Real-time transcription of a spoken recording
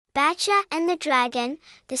Batcha and the Dragon,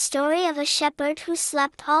 the story of a shepherd who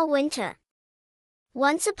slept all winter.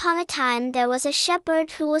 Once upon a time there was a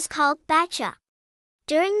shepherd who was called Batcha.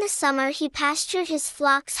 During the summer he pastured his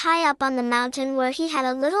flocks high up on the mountain where he had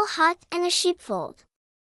a little hut and a sheepfold.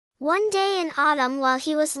 One day in autumn while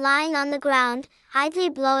he was lying on the ground, idly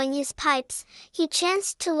blowing his pipes, he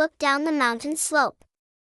chanced to look down the mountain slope.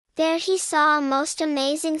 There he saw a most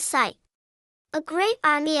amazing sight. A great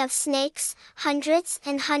army of snakes, hundreds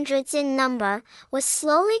and hundreds in number, was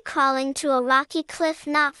slowly crawling to a rocky cliff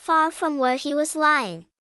not far from where he was lying.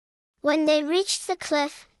 When they reached the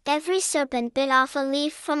cliff, every serpent bit off a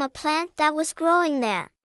leaf from a plant that was growing there.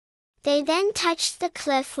 They then touched the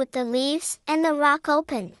cliff with the leaves and the rock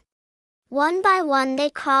opened. One by one they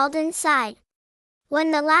crawled inside.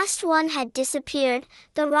 When the last one had disappeared,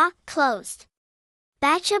 the rock closed.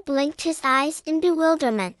 Batcha blinked his eyes in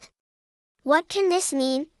bewilderment. "What can this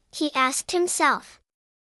mean?" he asked himself.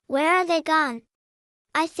 "Where are they gone?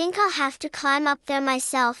 I think I'll have to climb up there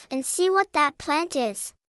myself and see what that plant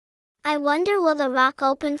is. I wonder will the rock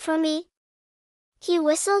open for me?" He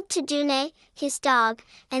whistled to Dune, his dog,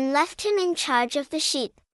 and left him in charge of the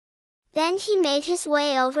sheep. Then he made his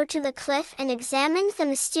way over to the cliff and examined the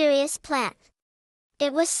mysterious plant.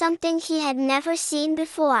 It was something he had never seen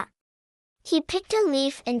before. He picked a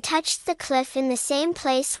leaf and touched the cliff in the same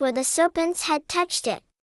place where the serpents had touched it.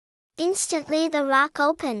 Instantly the rock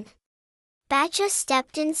opened. Batcha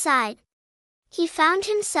stepped inside. He found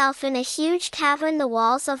himself in a huge cavern, the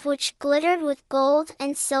walls of which glittered with gold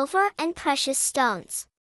and silver and precious stones.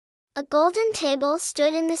 A golden table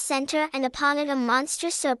stood in the center and upon it a monster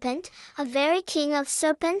serpent, a very king of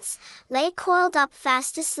serpents, lay coiled up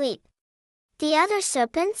fast asleep. The other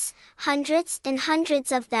serpents, hundreds and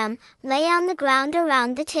hundreds of them, lay on the ground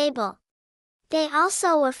around the table. They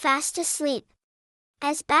also were fast asleep.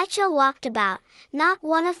 As Batcha walked about, not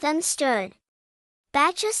one of them stirred.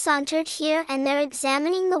 Batcha sauntered here and there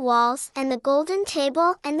examining the walls and the golden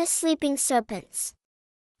table and the sleeping serpents.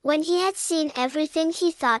 When he had seen everything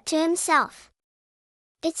he thought to himself,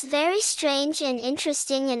 "It's very strange and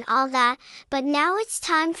interesting and all that, but now it's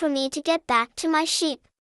time for me to get back to my sheep.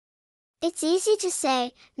 It's easy to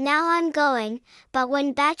say, 'Now I'm going,' but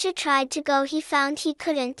when Batcha tried to go he found he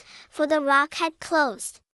couldn't, for the rock had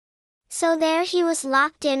closed. So there he was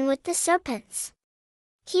locked in with the serpents."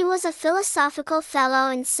 He was a philosophical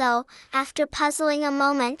fellow and so, after puzzling a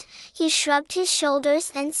moment, he shrugged his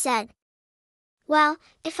shoulders and said, "Well,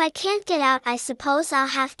 if I can't get out I suppose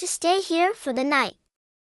I'll have to stay here for the night."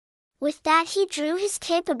 With that he drew his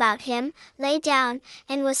cape about him, lay down,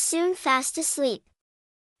 and was soon fast asleep.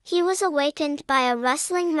 He was awakened by a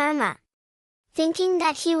rustling murmur. Thinking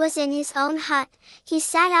that he was in his own hut, he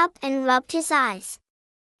sat up and rubbed his eyes.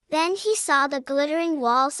 Then he saw the glittering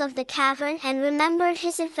walls of the cavern and remembered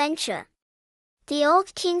his adventure. The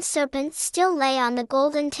old king serpent still lay on the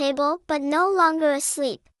golden table but no longer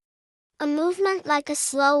asleep. A movement like a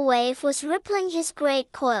slow wave was rippling his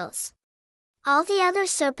great coils. All the other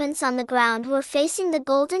serpents on the ground were facing the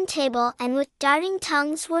golden table and with darting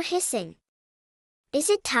tongues were hissing. "Is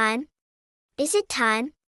it time? Is it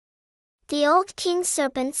time?" The old king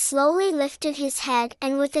serpent slowly lifted his head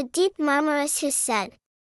and with a deep murmurous hiss said,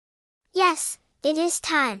 "Yes, it is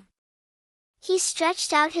time." He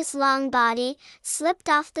stretched out his long body, slipped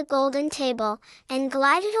off the golden table, and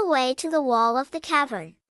glided away to the wall of the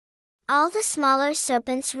cavern. All the smaller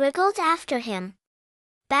serpents wriggled after him.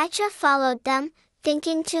 Batcha followed them,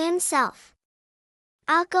 thinking to himself,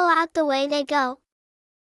 "I'll go out the way they go."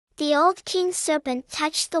 The old king serpent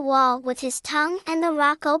touched the wall with his tongue and the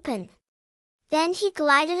rock opened. Then he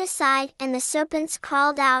glided aside and the serpents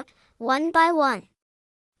crawled out, one by one.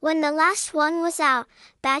 When the last one was out,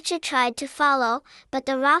 Batcha tried to follow, but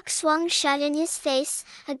the rock swung shut in his face,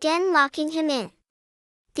 again locking him in.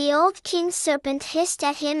 The old king serpent hissed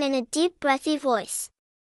at him in a deep breathy voice.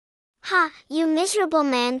 "Ha, you miserable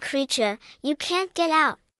man creature, you can't get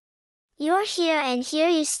out. You're here and here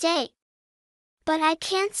you stay." "But I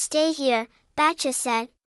can't stay here," Batcha said.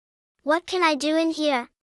 "What can I do in here?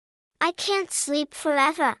 I can't sleep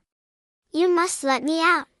forever. You must let me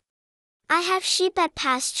out. I have sheep at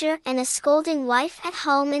pasture and a scolding wife at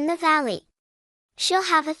home in the valley. She'll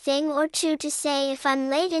have a thing or two to say if I'm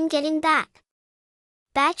late in getting back."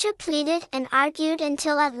 Batcha pleaded and argued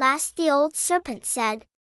until at last the old serpent said,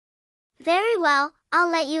 "Very well, I'll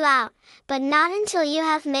let you out, but not until you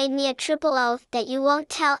have made me a triple oath that you won't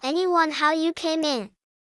tell anyone how you came in."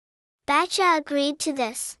 Batcha agreed to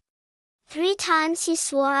this. 3 times he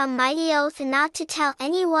swore a mighty oath not to tell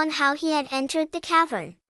anyone how he had entered the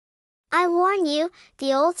cavern. I warn you,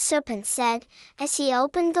 the old serpent said, as he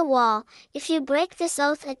opened the wall, if you break this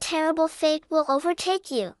oath a terrible fate will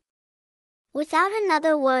overtake you. Without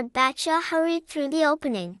another word Batcha hurried through the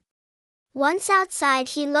opening. Once outside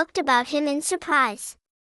he looked about him in surprise.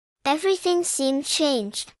 Everything seemed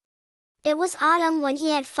changed. It was autumn when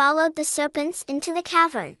he had followed the serpents into the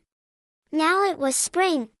cavern. Now it was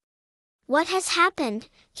spring. What has happened?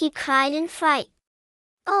 He cried in fright.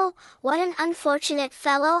 Oh, what an unfortunate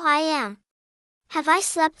fellow I am! Have I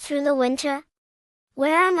slept through the winter?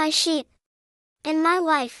 Where are my sheep? And my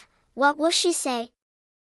wife, what will she say?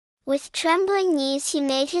 With trembling knees he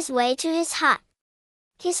made his way to his hut.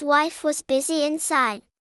 His wife was busy inside.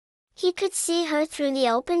 He could see her through the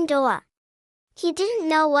open door. He didn't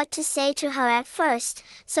know what to say to her at first,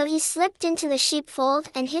 so he slipped into the sheepfold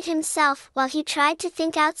and hid himself while he tried to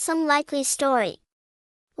think out some likely story.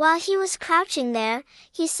 While he was crouching there,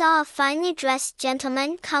 he saw a finely dressed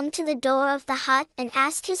gentleman come to the door of the hut and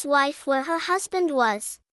ask his wife where her husband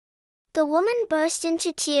was. The woman burst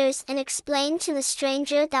into tears and explained to the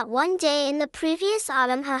stranger that one day in the previous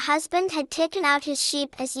autumn her husband had taken out his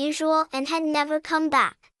sheep as usual and had never come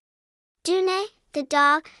back. Dune, the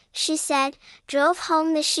dog, she said, drove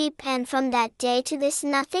home the sheep, and from that day to this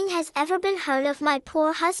nothing has ever been heard of my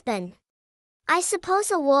poor husband. I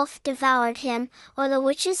suppose a wolf devoured him, or the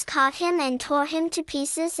witches caught him and tore him to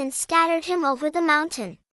pieces and scattered him over the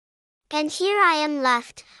mountain. And here I am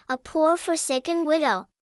left, a poor forsaken widow.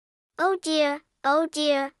 Oh dear, oh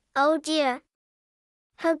dear, oh dear.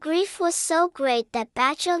 Her grief was so great that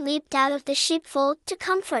Batcha leaped out of the sheepfold to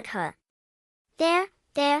comfort her. There,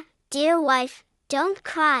 dear wife, don't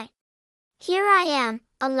cry. Here I am,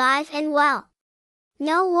 alive and well.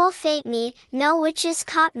 No wolf ate me, no witches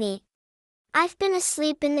caught me. I've been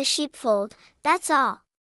asleep in the sheepfold, that's all.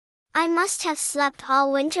 I must have slept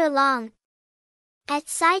all winter long. At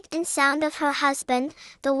sight and sound of her husband,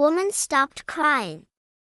 the woman stopped crying.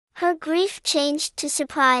 Her grief changed to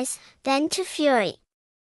surprise, then to fury.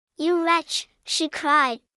 You wretch, she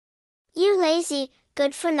cried. You lazy,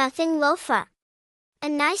 good-for-nothing loafer. A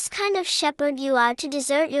nice kind of shepherd you are to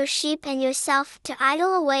desert your sheep and yourself to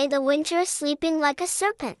idle away the winter sleeping like a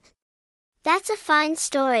serpent. That's a fine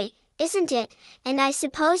story, isn't it? And I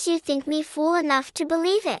suppose you think me fool enough to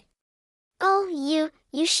believe it. Oh,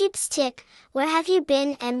 you sheep's tick, where have you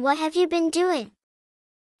been and what have you been doing?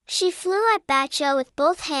 She flew at Batcha with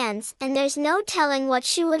both hands, and there's no telling what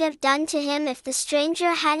she would have done to him if the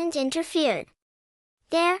stranger hadn't interfered.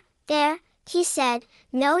 There, he said,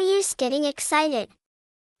 no use getting excited.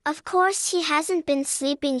 Of course he hasn't been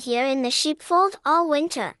sleeping here in the sheepfold all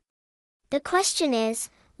winter. The question is,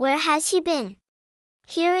 where has he been?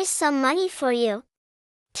 Here is some money for you.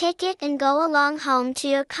 Take it and go along home to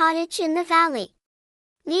your cottage in the valley.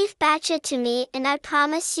 Leave Batcha to me and I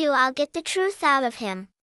promise you I'll get the truth out of him.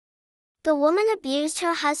 The woman abused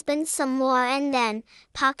her husband some more and then,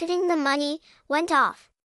 pocketing the money, went off.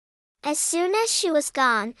 As soon as she was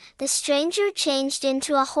gone, the stranger changed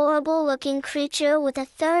into a horrible-looking creature with a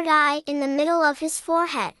third eye in the middle of his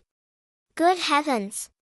forehead. Good heavens!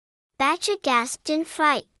 Batcha gasped in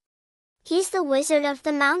fright. He's the wizard of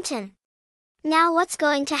the mountain. Now what's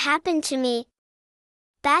going to happen to me?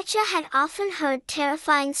 Batcha had often heard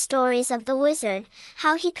terrifying stories of the wizard,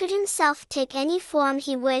 how he could himself take any form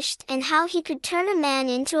he wished and how he could turn a man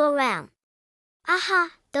into a ram. Aha,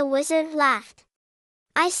 the wizard laughed.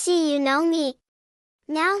 I see you know me.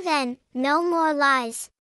 Now then, no more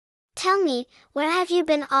lies. Tell me, where have you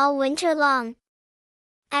been all winter long?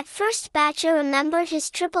 At first Batcha remembered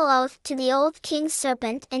his triple oath to the old king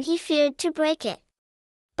serpent and he feared to break it.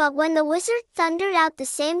 But when the wizard thundered out the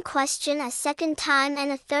same question a second time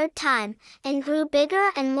and a third time, and grew bigger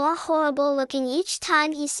and more horrible looking each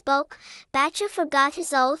time he spoke, Batcha forgot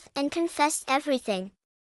his oath and confessed everything.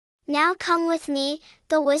 Now come with me,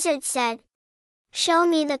 the wizard said. Show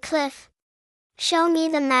me the cliff. Show me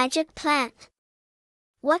the magic plant.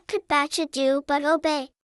 What could Batcha do but obey?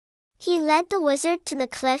 He led the wizard to the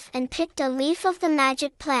cliff and picked a leaf of the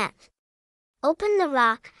magic plant. Open the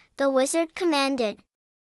rock, the wizard commanded.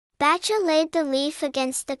 Batcha laid the leaf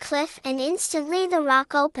against the cliff and instantly the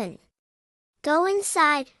rock opened. Go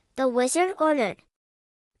inside, the wizard ordered.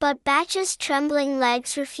 But Batcha's trembling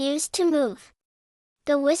legs refused to move.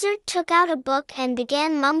 The wizard took out a book and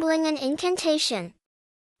began mumbling an incantation.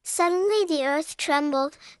 Suddenly the earth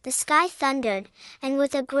trembled, the sky thundered, and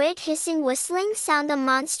with a great hissing whistling sound a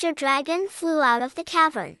monster dragon flew out of the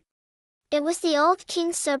cavern. It was the old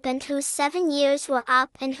king serpent whose 7 years were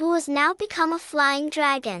up and who was now become a flying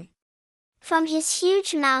dragon. From his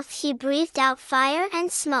huge mouth he breathed out fire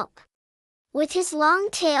and smoke. With his long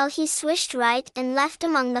tail he swished right and left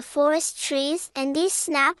among the forest trees, and these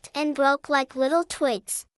snapped and broke like little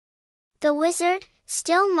twigs. The wizard,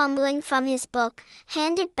 still mumbling from his book,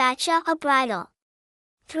 handed Batcha a bridle.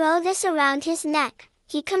 "Throw this around his neck,"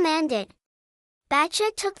 he commanded.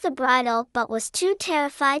 Batcha took the bridle but was too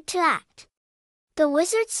terrified to act. The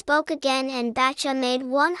wizard spoke again and Batcha made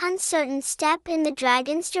one uncertain step in the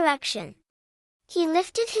dragon's direction. He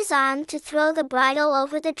lifted his arm to throw the bridle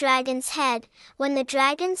over the dragon's head, when the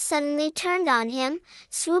dragon suddenly turned on him,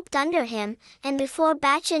 swooped under him, and before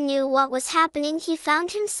Batcha knew what was happening he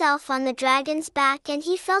found himself on the dragon's back and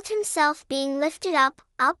he felt himself being lifted up,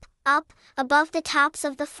 up, above the tops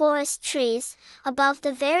of the forest trees, above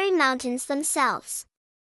the very mountains themselves.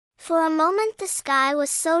 For a moment the sky was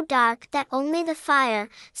so dark that only the fire,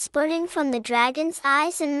 spurting from the dragon's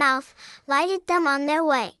eyes and mouth, lighted them on their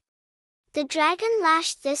way. The dragon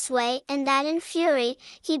lashed this way and that in fury,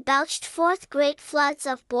 he belched forth great floods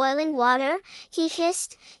of boiling water, he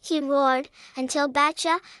hissed, he roared, until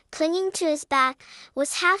Batcha, clinging to his back,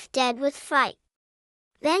 was half dead with fright.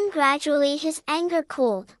 Then gradually his anger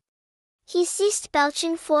cooled. He ceased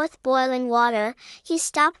belching forth boiling water, he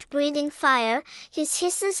stopped breathing fire, his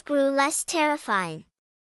hisses grew less terrifying.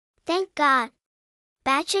 "Thank God!"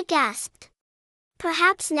 Batcha gasped.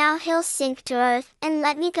 "Perhaps now he'll sink to earth and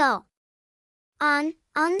let me go." On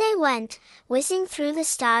they went, whizzing through the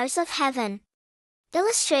stars of heaven.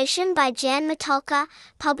 Illustration by Jan Matulka,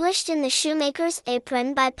 published in The Shoemaker's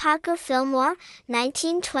Apron by Parker Fillmore,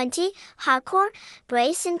 1920, Harcourt,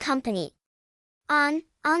 Brace and Company. On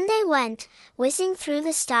they went, whizzing through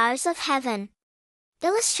the stars of heaven.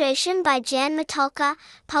 Illustration by Jan Matulka,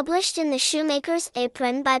 published in The Shoemaker's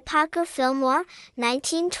Apron by Parker Fillmore,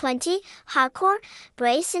 1920, Harcourt,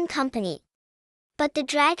 Brace and Company. But the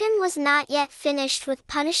dragon was not yet finished with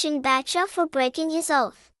punishing Batcha for breaking his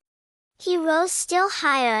oath. He rose still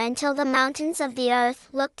higher until the mountains of the earth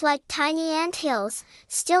looked like tiny ant hills,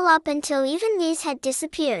 still up until even these had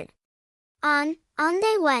disappeared. On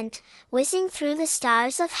they went, whizzing through the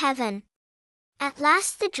stars of heaven. At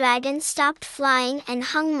last the dragon stopped flying and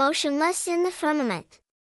hung motionless in the firmament.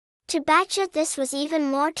 To Batcha this was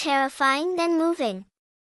even more terrifying than moving.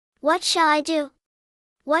 "What shall I do?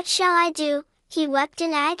 What shall I do?" he wept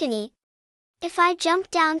in agony. "If I jump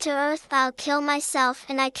down to earth I'll kill myself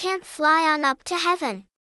and I can't fly on up to heaven.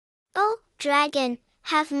 Oh, dragon,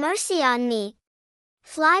 have mercy on me.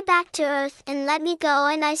 Fly back to earth and let me go,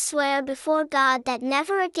 and I swear before God that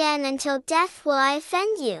never again until death will I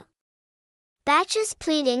offend you." Batcha's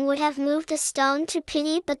pleading would have moved a stone to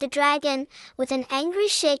pity, but the dragon, with an angry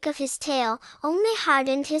shake of his tail, only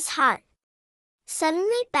hardened his heart.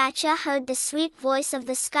 Suddenly Batcha heard the sweet voice of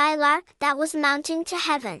the skylark that was mounting to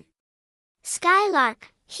heaven.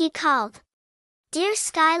 "Skylark," he called. "Dear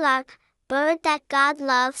skylark, bird that God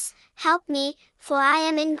loves, help me, for I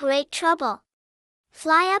am in great trouble.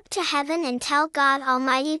 Fly up to heaven and tell God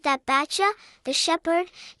Almighty that Batcha, the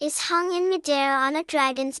shepherd, is hung in midair on a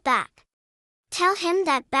dragon's back. Tell him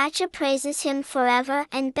that Batcha praises him forever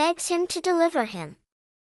and begs him to deliver him."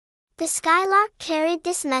 The skylark carried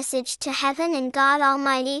this message to heaven, and God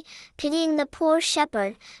Almighty, pitying the poor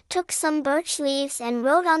shepherd, took some birch leaves and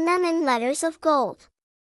wrote on them in letters of gold.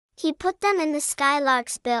 He put them in the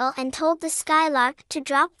skylark's bill and told the skylark to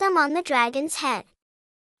drop them on the dragon's head.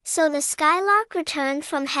 So the skylark returned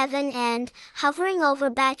from heaven and, hovering over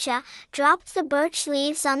Batcha, dropped the birch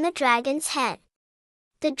leaves on the dragon's head.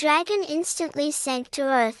 The dragon instantly sank to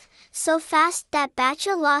earth, so fast that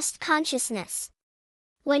Batcha lost consciousness.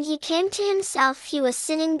 When he came to himself he was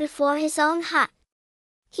sitting before his own hut.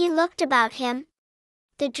 He looked about him.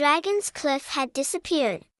 The dragon's cliff had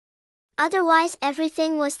disappeared. Otherwise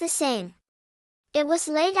everything was the same. It was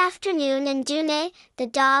late afternoon and Dune, the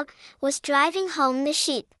dog, was driving home the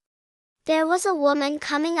sheep. There was a woman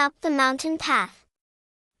coming up the mountain path.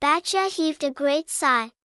 Batcha heaved a great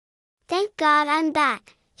sigh. "Thank God I'm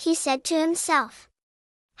back," he said to himself.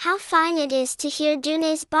 "How fine it is to hear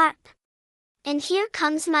Dune's bark. And here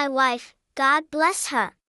comes my wife, God bless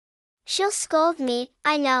her. She'll scold me,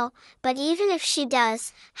 I know, but even if she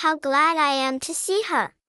does, how glad I am to see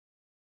her."